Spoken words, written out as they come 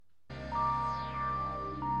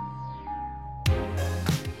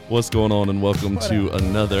What's going on, and welcome to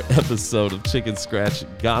another episode of Chicken Scratch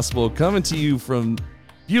Gospel, coming to you from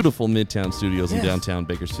beautiful Midtown Studios in downtown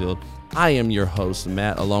Bakersfield. I am your host,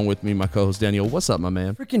 Matt, along with me, my co-host, Daniel. What's up, my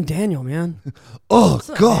man? Freaking Daniel, man. Oh, What's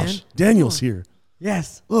up, gosh. man? Daniel's here.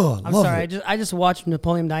 Yes. Oh, I'm sorry. I just watched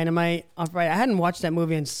Napoleon Dynamite on Friday. I hadn't watched that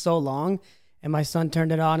movie in so long, and my son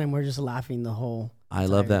turned it on, and we're just laughing the whole I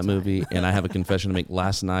love that time. movie, and I have a confession to make.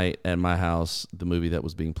 Last night at my house, the movie that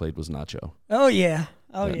was being played was Nacho. Oh, yeah.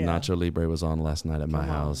 Oh, yeah. Nacho Libre was on last night at my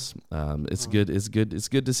house. It's good. It's good. It's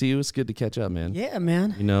good to see you. It's good to catch up, man. Yeah,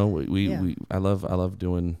 man. You know, I love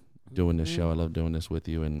doing this show. I love doing this with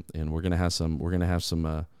you, and we're gonna have some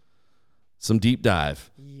deep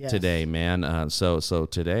dive today, man. So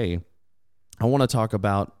today, I want to talk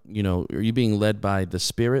about, are you being led by the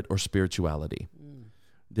Spirit or spirituality?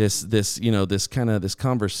 This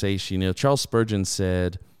conversation. Charles Spurgeon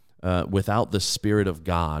said, without the Spirit of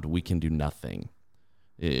God, we can do nothing.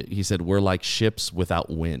 He said, we're like ships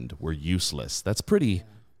without wind. We're useless. That's pretty,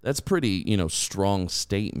 strong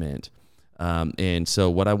statement. And so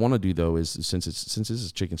what I want to do, though, is since this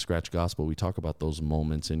is Chicken Scratch Gospel, we talk about those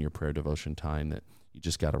moments in your prayer devotion time that you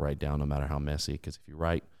just got to write down no matter how messy, because if you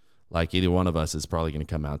write like either one of us, it's probably going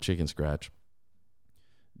to come out chicken scratch.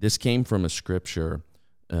 This came from a scripture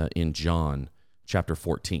in John chapter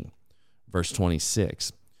 14, verse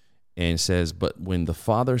 26, and it says, but when the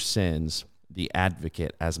Father sends the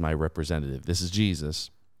advocate as my representative, this is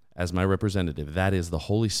Jesus, as my representative, that is the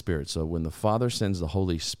Holy Spirit. So when the Father sends the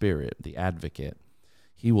Holy Spirit, the advocate,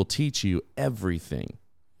 he will teach you everything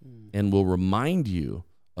and will remind you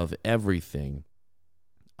of everything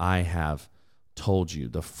I have told you.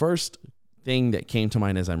 The first thing that came to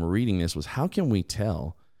mind as I'm reading this was, how can we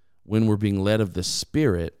tell when we're being led of the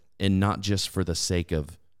Spirit and not just for the sake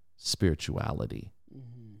of spirituality?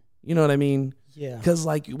 Mm-hmm. You know what I mean? Yeah. Because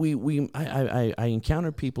like I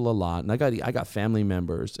encounter people a lot, and I got family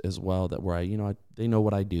members as well that they know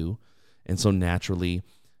what I do, and so naturally,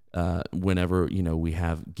 whenever we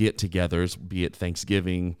have get-togethers, be it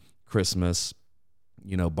Thanksgiving, Christmas,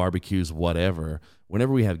 barbecues, whatever.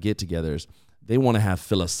 Whenever we have get-togethers, they want to have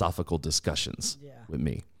philosophical discussions with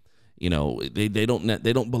me. They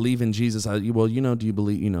don't believe in Jesus. Do you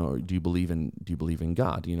believe in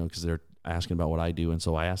God? Because they're asking about what I do, and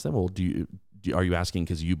so I ask them, well, are you asking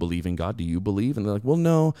because you believe in God? Do you believe? And they're like, well,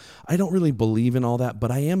 no, I don't really believe in all that,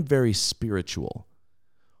 but I am very spiritual.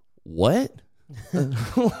 What?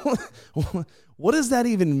 What does that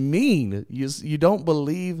even mean? You don't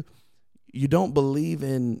believe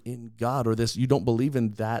in God, or this, you don't believe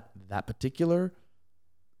in that particular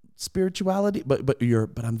spirituality,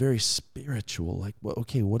 but I'm very spiritual. Like, well,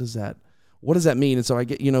 okay, what does that mean? And so I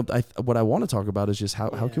get, what I want to talk about is just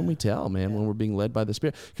how can we tell, man, when we're being led by the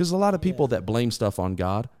Spirit? Because a lot of people that blame stuff on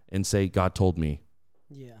God and say, God told me.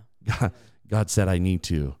 Yeah. God said I need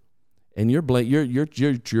to. And you're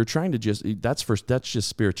trying to that's just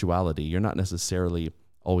spirituality. You're not necessarily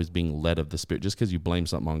always being led of the Spirit just because you blame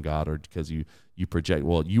something on God, or because you project,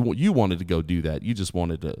 well, you wanted to go do that. You just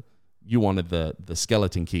wanted the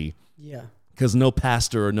skeleton key. Yeah. Because no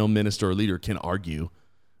pastor or no minister or leader can argue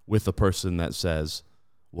with the person that says,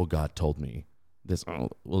 well, God told me this. Oh,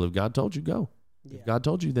 well, if God told you, go. Yeah. If God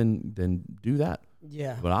told you, then do that.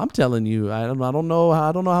 Yeah. But I'm telling you, I don't know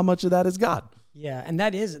how much of that is God. Yeah, and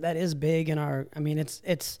that is big in our. I mean,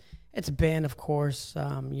 it's been, of course,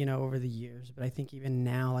 over the years, but I think even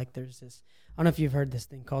now, like, there's this. I don't know if you've heard this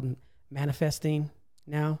thing called manifesting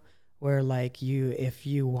now, where like if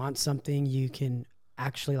you want something, you can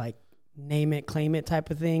actually like name it, claim it,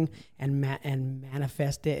 type of thing, and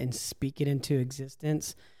manifest it and speak it into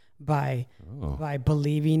existence by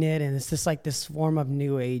believing it. And it's just like this form of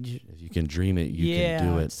new age. If you can dream it, you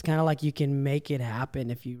can do it. It's kind of like you can make it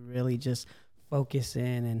happen if you really just focus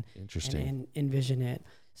in and envision it.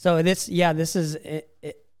 So this is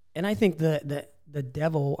it, and I think the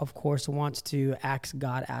devil, of course, wants to axe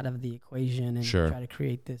God out of the equation and try to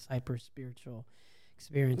create this hyper spiritual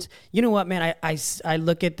experience. You know what, man? I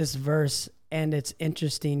look at this verse, and it's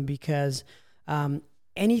interesting because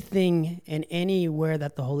anything and anywhere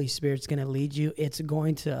that the Holy Spirit's going to lead you, it's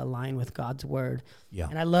going to align with God's word. Yeah.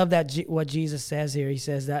 And I love that what Jesus says here. He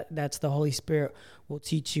says that's the Holy Spirit will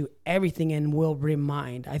teach you everything and will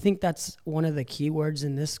remind. I think that's one of the key words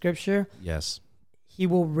in this scripture. Yes. He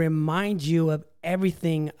will remind you of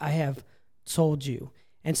everything I have told you.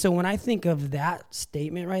 And so when I think of that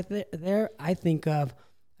statement right there, I think of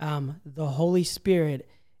the Holy Spirit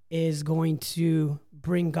is going to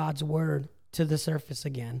bring God's word to the surface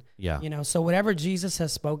again. Yeah. So whatever Jesus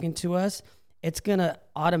has spoken to us, it's going to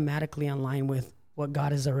automatically align with what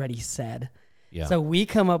God has already said. Yeah. So we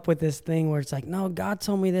come up with this thing where it's like, no, God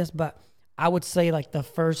told me this, but I would say like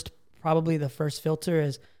probably the first filter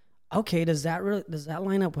is, okay, does that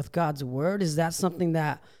line up with God's word? Is that something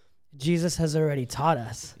that Jesus has already taught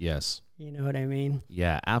us? Yes. You know what I mean?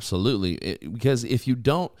 Yeah, absolutely. Because if you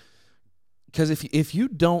don't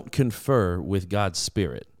confer with God's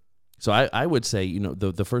Spirit, so I would say,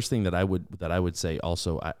 the first thing that I would say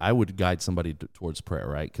also, I would guide somebody towards prayer,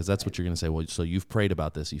 right? Because that's what you're going to say. Well, so you've prayed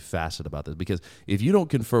about this, you've fasted about this. Because if you don't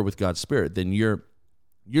confer with God's Spirit, then you're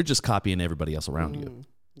just copying everybody else around you.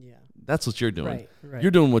 Yeah, that's what you're doing. Right. You're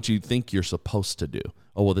doing what you think you're supposed to do.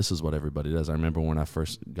 Oh, well, this is what everybody does. I remember when I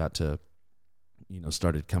first got to,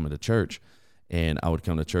 started coming to church. And I would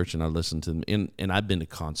come to church and I listened to them. And I've been to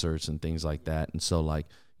concerts and things like that. And so like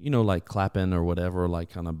clapping or whatever, like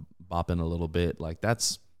kind of bopping a little bit, like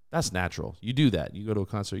that's natural. You do that. You go to a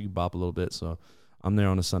concert, you bop a little bit. So I'm there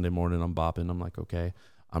on a Sunday morning, I'm bopping. I'm like, okay.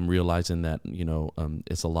 I'm realizing that,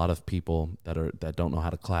 it's a lot of people that don't know how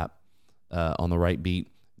to clap on the right beat.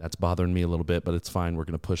 That's bothering me a little bit, but it's fine. We're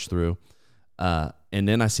going to push through. And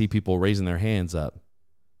then I see people raising their hands up,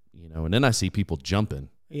 and then I see people jumping.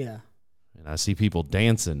 Yeah. And I see people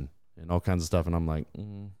dancing and all kinds of stuff. And I'm like,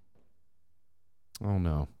 oh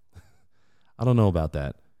no, I don't know about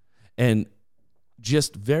that. And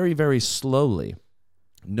just very, very slowly,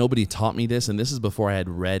 nobody taught me this. And this is before I had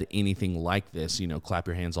read anything like this. Clap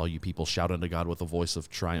your hands, all you people, shout unto God with a voice of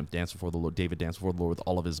triumph, dance before the Lord. David danced before the Lord with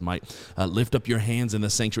all of his might. Lift up your hands in the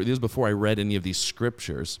sanctuary. This was before I read any of these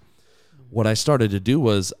scriptures. What I started to do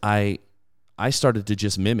was I started to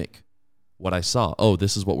just mimic what I saw. Oh,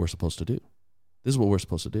 this is what we're supposed to do. This is what we're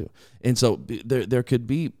supposed to do. And so there could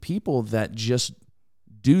be people that just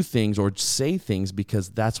do things or say things because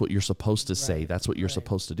that's what you're supposed to say. That's what you're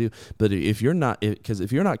supposed to do. But if you're not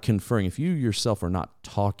conferring, if you yourself are not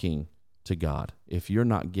talking to God, if you're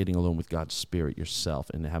not getting alone with God's Spirit yourself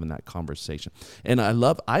and having that conversation. And I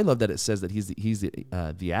love that it says that he's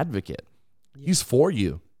the advocate. Yeah. He's for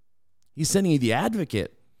you. He's sending you the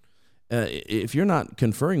advocate. If you're not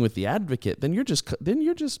conferring with the advocate, then you're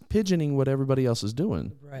just pigeoning what everybody else is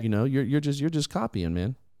doing. Right. You're just copying,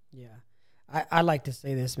 man. Yeah, I like to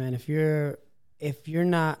say this, man. If you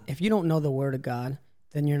don't know the Word of God,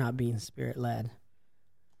 then you're not being Spirit led.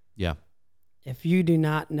 Yeah. If you do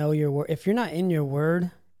not know your word, if you're not in your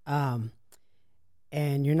Word, and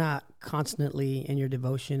you're not constantly in your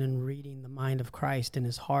devotion and reading the mind of Christ and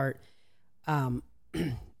His heart,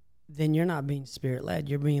 then you're not being Spirit-led.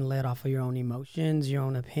 You're being led off of your own emotions, your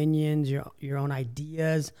own opinions, your own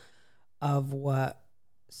ideas of what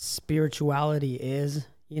spirituality is,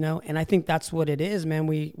 And I think that's what it is, man.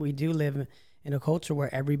 We do live in a culture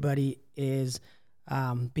where everybody is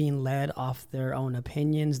being led off their own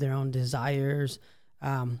opinions, their own desires,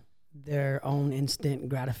 their own instant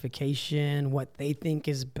gratification, what they think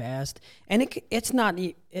is best. And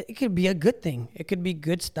it could be a good thing. It could be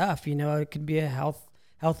good stuff, It could be a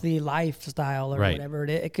healthy lifestyle or whatever it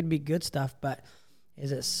is. It could be good stuff, but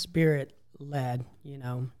is it Spirit led,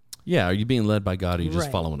 Yeah. Are you being led by God or are you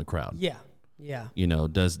just following the crowd? Yeah. Yeah.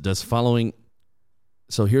 Does following,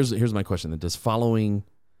 so here's my question. Does following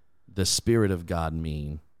the Spirit of God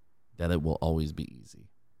mean that it will always be easy?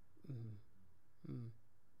 Mm-hmm.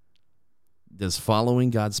 Does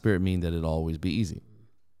following God's Spirit mean that it'll always be easy?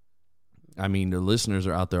 I mean, the listeners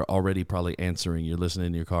are out there already probably answering. You're listening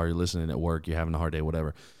in your car, you're listening at work, you're having a hard day,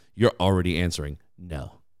 whatever. You're already answering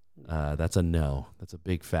no. That's a no. That's a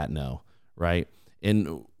big fat no, right?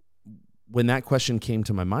 And when that question came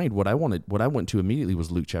to my mind, what I went to immediately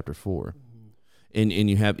was Luke chapter 4. Mm-hmm. And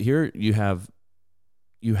you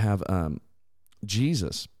have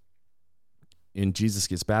Jesus. And Jesus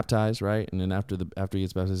gets baptized, right? And then after he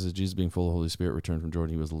gets baptized, it says, Jesus being full of the Holy Spirit returned from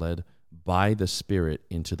Jordan. He was led by the Spirit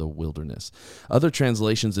into the wilderness. Other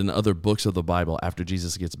translations in other books of the Bible, after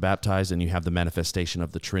Jesus gets baptized and you have the manifestation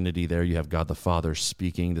of the Trinity there, you have God the Father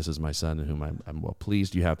speaking, this is my Son in whom I'm well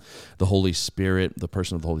pleased. You have the Holy Spirit, the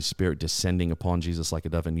person of the Holy Spirit descending upon Jesus like a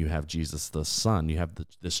dove, and you have Jesus the Son. You have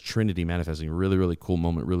this Trinity manifesting. A really, really cool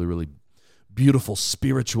moment, really, really beautiful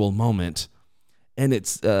spiritual moment. And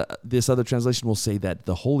it's this other translation will say that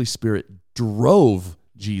the Holy Spirit drove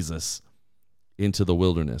Jesus into the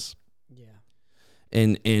wilderness.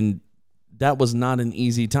 And that was not an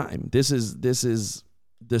easy time. This is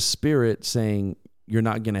the Spirit saying, you're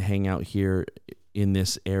not going to hang out here in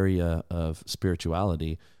this area of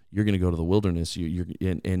spirituality. You're going to go to the wilderness.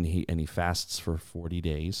 And he fasts for 40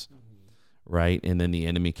 days, right? And then the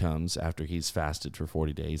enemy comes after he's fasted for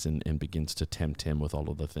 40 days and begins to tempt him with all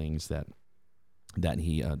of the things that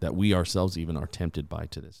we ourselves even are tempted by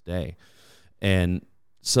to this day. And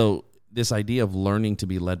so this idea of learning to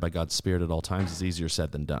be led by God's Spirit at all times is easier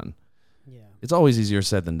said than done. Yeah. It's always easier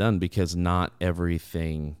said than done because not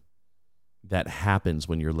everything that happens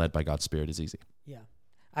when you're led by God's Spirit is easy. Yeah.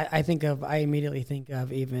 I immediately think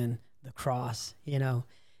of even the cross, and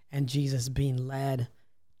Jesus being led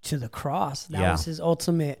to the cross. That was his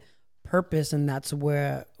ultimate purpose, and that's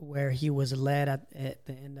where he was led at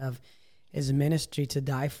the end of his ministry to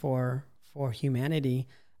die for humanity.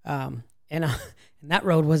 And that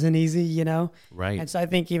road wasn't easy, Right. And so I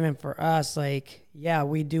think even for us,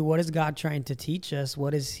 we do. What is God trying to teach us?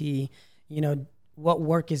 What is he, what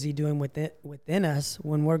work is he doing within us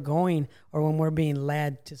when we're going or when we're being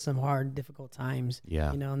led to some hard, difficult times?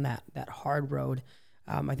 Yeah. On that hard road.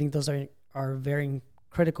 I think those are very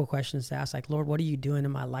critical questions to ask. Like, Lord, what are you doing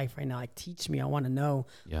in my life right now? Like, teach me. I want to know.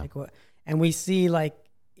 Yeah. And we see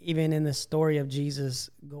even in the story of Jesus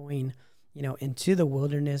going, into the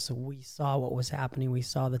wilderness, we saw what was happening. We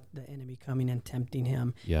saw the enemy coming and tempting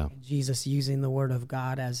him. Yeah. And Jesus using the word of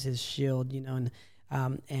God as his shield, and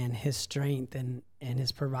his strength and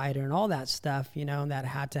his provider and all that stuff, that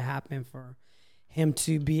had to happen for him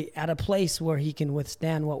to be at a place where he can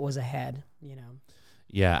withstand what was ahead,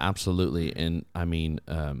 Yeah, absolutely. And I mean,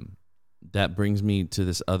 that brings me to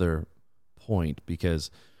this other point, because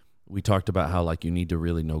we talked about how you need to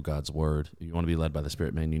really know God's word. If you want to be led by the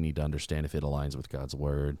Spirit, man, you need to understand if it aligns with God's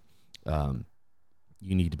word.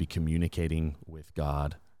 You need to be communicating with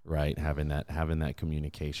God, right? Having that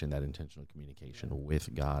communication, that intentional communication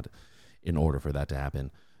with God in order for that to happen.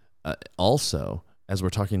 Also, as we're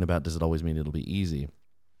talking about, does it always mean it'll be easy?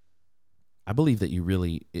 I believe that you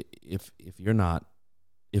really, if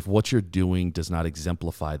what you're doing does not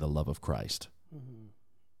exemplify the love of Christ,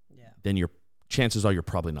 then chances are you're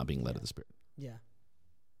probably not being led of the Spirit. Yeah.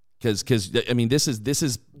 Because I mean, this is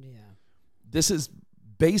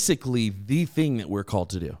basically the thing that we're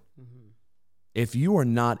called to do. If you are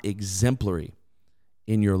not exemplary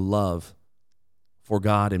in your love for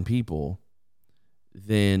God and people,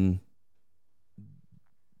 then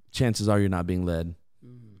chances are you're not being led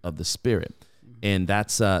of the Spirit. And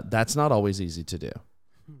that's not always easy to do.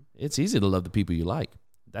 It's easy to love the people you like.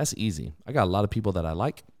 That's easy. I got a lot of people that I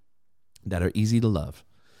like that are easy to love.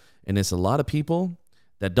 And it's a lot of people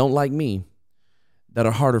that don't like me that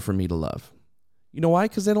are harder for me to love. You know why?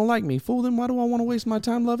 Because they don't like me. Fool, then why do I want to waste my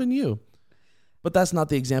time loving you? But that's not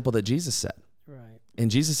the example that Jesus set. Right.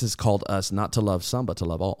 And Jesus has called us not to love some, but to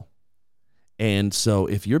love all. And so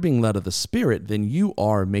if you're being led of the Spirit, then you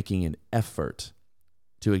are making an effort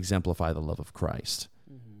to exemplify the love of Christ,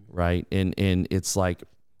 right? And it's like,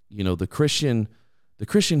 the Christian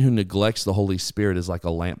who neglects the Holy Spirit is like a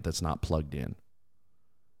lamp that's not plugged in.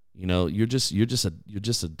 You're just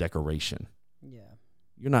a decoration. Yeah.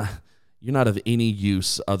 You're not of any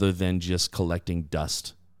use other than just collecting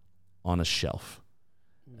dust on a shelf.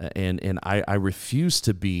 And I refuse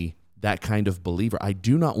to be that kind of believer. I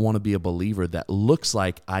do not want to be a believer that looks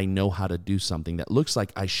like I know how to do something, that looks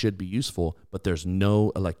like I should be useful, but there's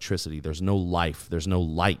no electricity, there's no life, there's no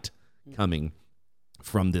light coming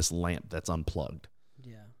from this lamp that's unplugged.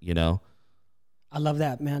 Yeah. I love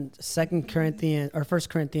that, man. 1 Corinthians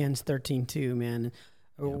 13:2, man,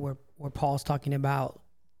 where Paul's talking about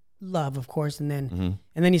love, of course, and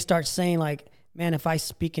then he starts saying man, if I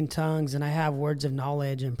speak in tongues and I have words of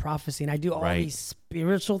knowledge and prophecy and I do all these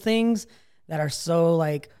spiritual things that are so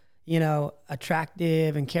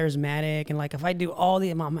attractive and charismatic, and if I do all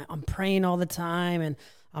I'm praying all the time and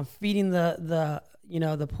I'm feeding the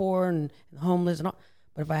poor and the homeless and all,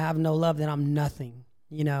 but if I have no love, then I'm nothing.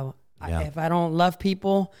 If I don't love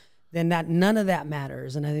people, then none of that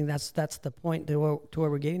matters. And I think that's the point to where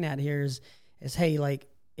we're getting at here is hey,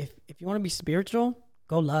 if you want to be spiritual,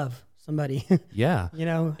 go love somebody. Yeah.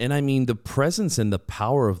 And I mean, the presence and the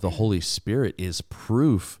power of the Holy Spirit is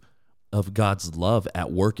proof of God's love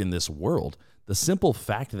at work in this world. The simple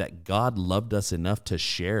fact that God loved us enough to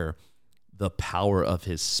share the power of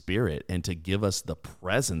his Spirit and to give us the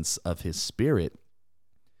presence of his Spirit,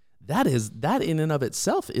 that in and of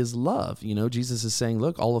itself is love. Jesus is saying,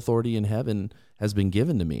 look, all authority in heaven has been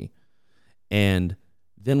given to me. And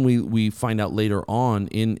then we find out later on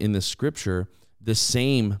in the scripture, the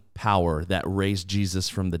same power that raised Jesus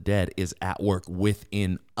from the dead is at work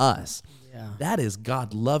within us. Yeah. That is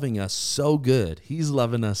God loving us so good. He's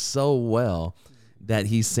loving us so well that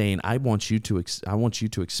he's saying, I want you to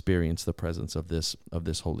experience the presence of this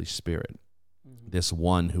Holy Spirit, this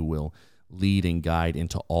one who will lead and guide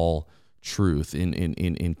into all truth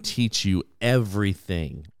and teach you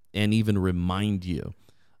everything and even remind you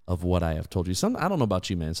of what I have told you. I don't know about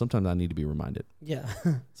you, man. Sometimes I need to be reminded. Yeah.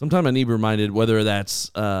 Sometimes I need to be reminded, whether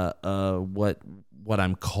that's what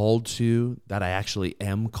I'm called to, that I actually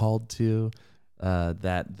am called to.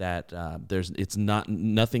 It's not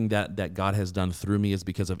nothing that God has done through me is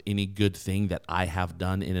because of any good thing that I have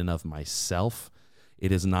done in and of myself.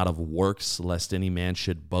 It is not of works, lest any man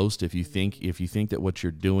should boast. If you think that what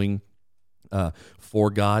you're doing for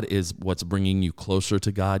God is what's bringing you closer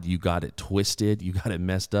to God, you got it twisted, you got it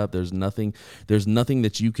messed up. There's nothing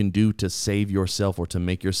that you can do to save yourself or to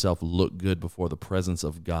make yourself look good before the presence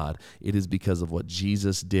of God. It is because of what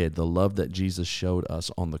Jesus did, the love that Jesus showed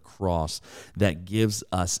us on the cross, that gives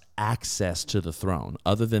us access to the throne.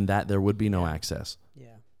 Other than that, there would be no access.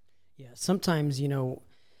 Yeah. Sometimes,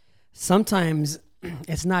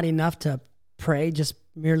 it's not enough to pray, just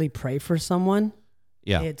merely pray for someone.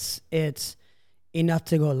 Yeah. It's enough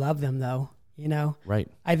to go love them, though, Right.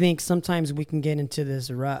 I think sometimes we can get into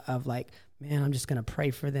this rut of like, man, I'm just going to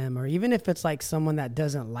pray for them. Or even if it's like someone that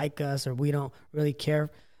doesn't like us or we don't really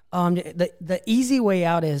care. The easy way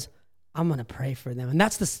out is I'm going to pray for them. And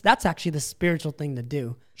that's actually the spiritual thing to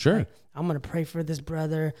do. Sure. Like, I'm going to pray for this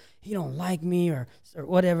brother. He don't like me or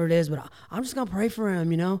whatever it is, but I'm just going to pray for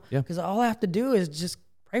him, Yeah. Because all I have to do is just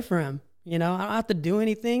pray for him. I don't have to do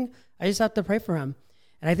anything. I just have to pray for him.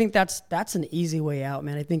 And I think that's an easy way out,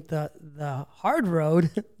 man. I think the hard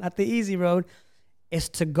road, not the easy road, is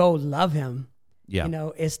to go love him.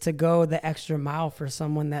 Yeah. Is to go the extra mile for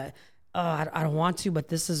someone that, I don't want to, but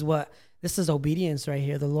this is obedience right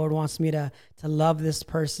here. The Lord wants me to love this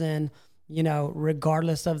person,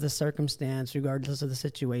 regardless of the circumstance, regardless of the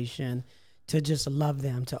situation, to just love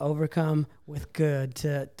them, to overcome with good,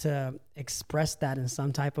 to express that in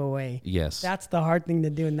some type of way. Yes. That's the hard thing to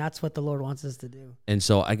do, and that's what the Lord wants us to do. And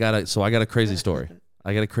so I got a crazy story.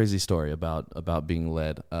 I got a crazy story about being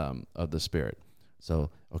led of the Spirit. So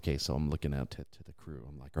I'm looking out to the crew.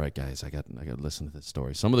 I'm like, all right, guys, I got to listen to this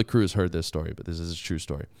story. Some of the crew has heard this story, but this is a true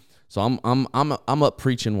story. So I'm up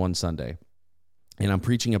preaching one Sunday, and I'm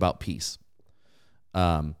preaching about peace.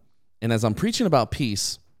 And as I'm preaching about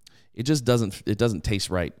peace, it just doesn't taste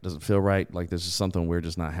right, doesn't feel right. Like there's just something weird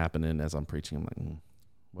just not happening as I'm preaching. I'm like,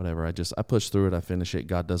 whatever. I push through it. I finish it.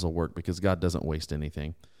 God does a work because God doesn't waste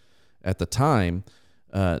anything. At the time,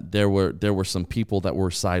 there were some people that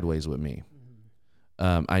were sideways with me.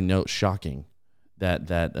 I know, shocking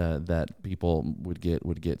that people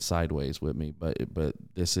would get sideways with me, but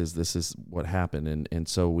this is what happened, and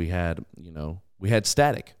so we had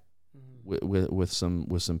static with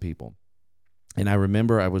some people. And I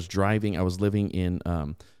remember I was living in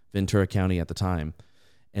Ventura County at the time,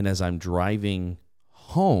 and as I'm driving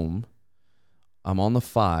home, I'm on the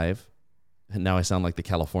 5, and now I sound like the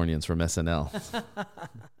Californians from SNL.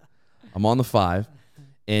 I'm on the 5,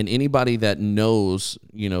 and anybody that knows,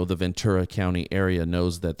 the Ventura County area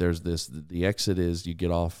knows that there's the exit is you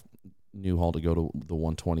get off Newhall to go to the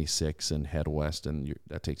 126 and head west, and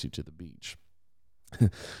that takes you to the beach.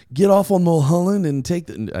 Get off on Mulholland and take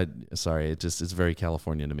it's very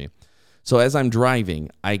Californian to me. So as I'm driving,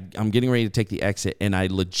 I'm getting ready to take the exit, and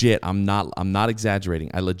I'm not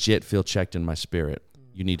exaggerating. I legit feel checked in my spirit.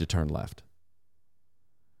 You need to turn left.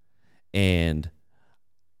 And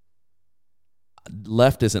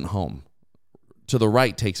left isn't home. To the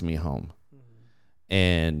right takes me home.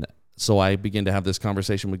 And so I begin to have this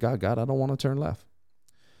conversation with God. God, I don't want to turn left.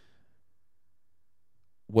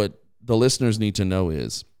 What the listeners need to know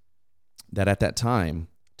is that at that time,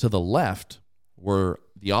 to the left were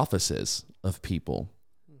the offices of people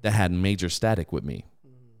that had major static with me.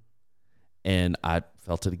 And I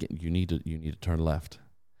felt it again. You need to turn left.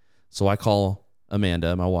 So I call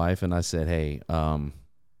Amanda, my wife, and I said, hey, I'm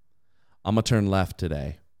going to turn left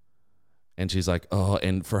today. And she's like, oh,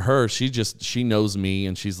 and for her, she knows me,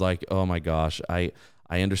 and she's like, oh my gosh, I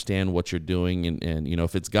understand what you're doing, and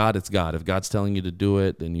if it's God, it's God. If God's telling you to do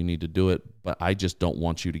it, then you need to do it. But I just don't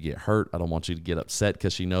want you to get hurt. I don't want you to get upset,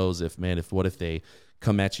 because she knows what if they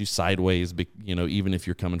come at you sideways, even if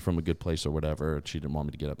you're coming from a good place or whatever. She didn't want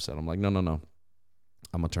me to get upset. I'm like, no. I'm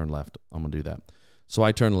gonna turn left. I'm gonna do that. So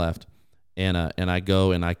I turn left, and I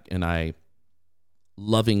go and I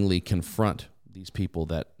lovingly confront these people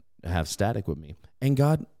that have static with me, and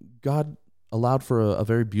God allowed for a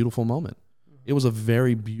very beautiful moment. It was a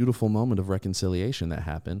very beautiful moment of reconciliation that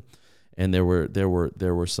happened, and there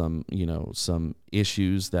were some some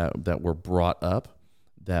issues that were brought up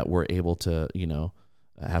that were able to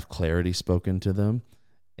have clarity spoken to them,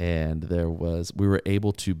 and we were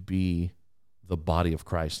able to be the body of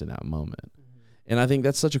Christ in that moment. And I think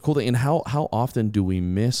that's such a cool thing. And how often do we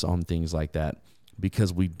miss on things like that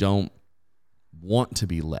because we don't want to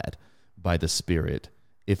be led by the Spirit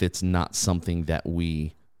if it's not something that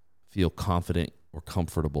we feel confident or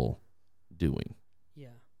comfortable doing. Yeah.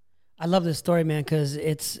 I love this story, man, because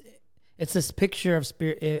it's this picture of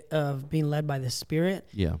spirit, of being led by the Spirit.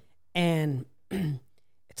 Yeah. And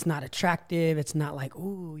it's not attractive. It's not like,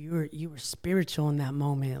 ooh, you were spiritual in that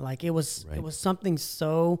moment. Like it was something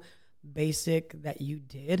so basic that you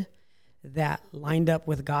did that lined up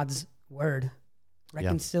with God's word.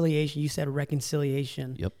 Reconciliation. Yeah. You said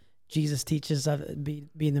reconciliation. Yep. Jesus teaches of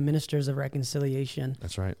being the ministers of reconciliation.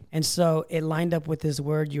 That's right. And so it lined up with his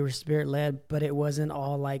word. You were spirit led, but it wasn't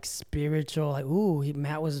all like spiritual. Like, ooh,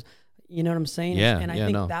 Matt was, you know what I'm saying? Yeah. And I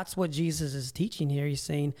think that's what Jesus is teaching here. He's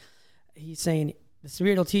saying the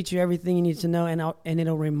Spirit will teach you everything you need to know, and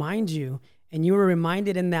it'll remind you. And you were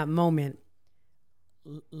reminded in that moment,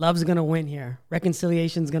 love's going to win here.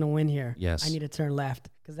 Reconciliation's going to win here. Yes. I need to turn left,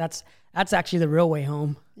 because that's actually the real way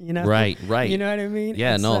home, you know? Right. You know what I mean?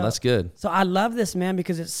 Yeah, and that's good. So I love this, man,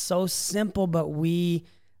 because it's so simple, but we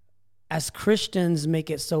as Christians make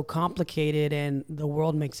it so complicated, and the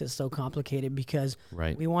world makes it so complicated because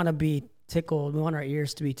we want to be tickled. We want our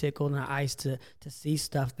ears to be tickled and our eyes to see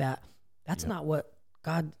stuff that's not what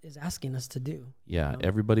God is asking us to do. Yeah, you know?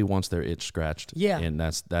 Everybody wants their itch scratched. Yeah. And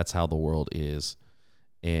that's how the world is.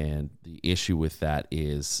 And the issue with that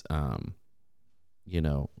is,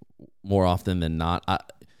 more often than not,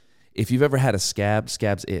 if you've ever had a scabs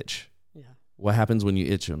itch. Yeah. What happens when you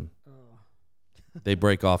itch them? Oh. They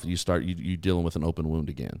break off, and you're dealing with an open wound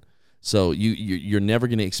again. So you're never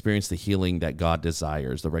going to experience the healing that God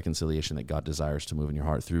desires, the reconciliation that God desires to move in your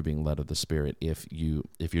heart through being led of the Spirit if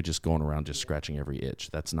you're just going around just scratching every itch.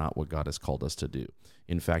 That's not what God has called us to do.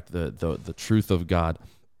 In fact, the truth of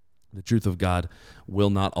God will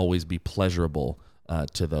not always be pleasurable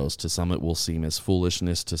to those. To some it will seem as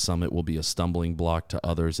foolishness, to some it will be a stumbling block, to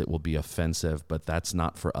others it will be offensive, but that's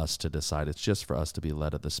not for us to decide. It's just for us to be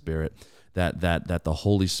led of the Spirit. That the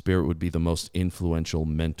Holy Spirit would be the most influential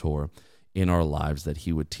mentor in our lives, that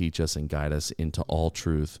he would teach us and guide us into all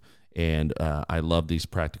truth. And I love these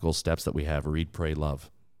practical steps that we have. Read, pray, love.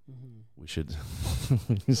 Mm-hmm. We should,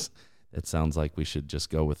 it sounds like we should just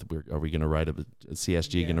go with, are we going to write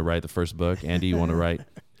CSG going to write the first book? Andy, you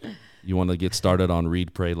want to get started on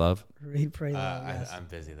Read, Pray, Love? Read, Pray, Love. Yes. I'm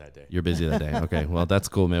busy that day. You're busy that day. Okay. Well, that's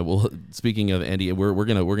cool, man. Well, speaking of Andy, we're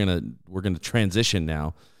gonna transition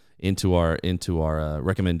now into our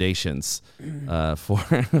recommendations for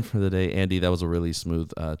the day. Andy, that was a really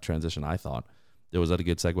smooth transition, I thought. Was that a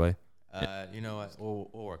good segue? You know what? We'll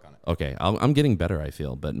work on it. Okay, I'm getting better, I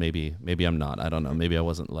feel, but maybe I'm not. I don't know. Maybe I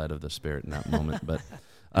wasn't led of the Spirit in that moment. But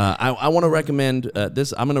I want to recommend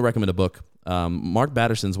this. I'm going to recommend a book. Mark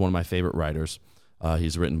Batterson's one of my favorite writers.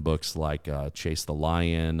 He's written books like Chase the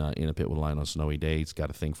Lion, In a Pit with a Lion on a Snowy Day. He's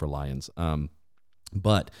got a thing for lions.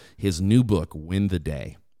 But his new book, Win the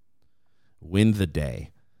Day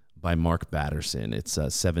by Mark Batterson. It's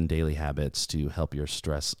 7 daily habits to help you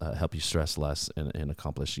stress less and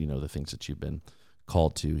accomplish, the things that you've been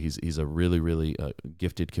called to. He's a really, really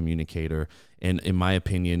gifted communicator. And in my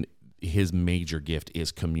opinion, his major gift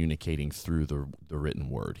is communicating through the written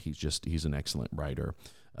word. He's an excellent writer.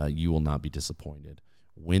 You will not be disappointed.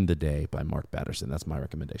 Win the Day by Mark Batterson. That's my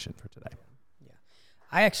recommendation for today. Yeah,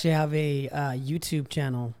 I actually have a YouTube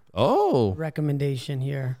channel. Oh, recommendation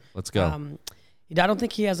here. Let's go. I don't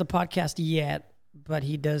think he has a podcast yet, but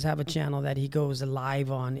he does have a channel that he goes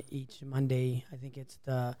live on each Monday. I think it's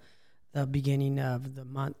the beginning of the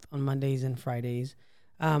month on Mondays and Fridays.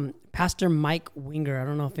 Pastor Mike Winger. I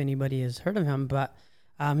don't know if anybody has heard of him, but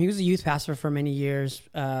he was a youth pastor for many years,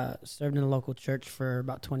 served in a local church for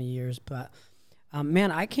about 20 years. But,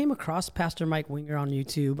 man, I came across Pastor Mike Winger on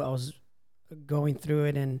YouTube. I was going through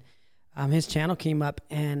it, and his channel came up,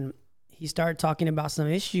 and he started talking about some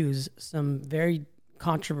issues, some very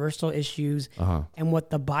controversial issues, and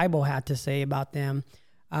what the Bible had to say about them,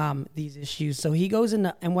 these issues. So he goes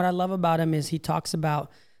into, and what I love about him is he talks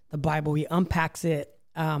about the Bible. He unpacks it.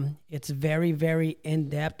 It's very, very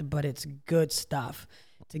in-depth, but it's good stuff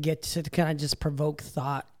to get to kind of just provoke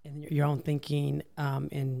thought and your own thinking,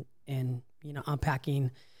 and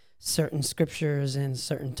unpacking certain scriptures and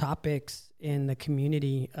certain topics in the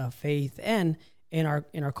community of faith and in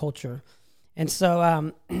our culture. And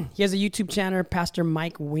so he has a YouTube channel, Pastor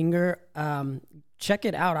Mike Winger. Check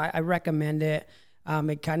it out. I recommend it.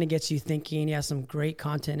 It kind of gets you thinking. He has some great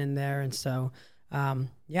content in there. And so, YouTube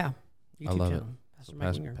I love channel.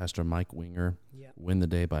 it. Pastor Mike Winger, Yep. Win the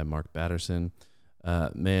Day by Mark Batterson.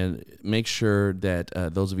 Man, make sure that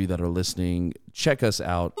those of you that are listening, check us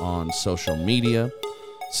out on social media.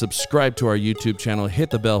 Subscribe to our YouTube channel. Hit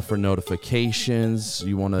the bell for notifications.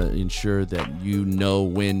 You want to ensure that you know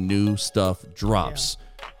when new stuff drops.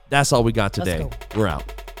 That's all we got today. We're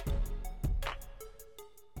out.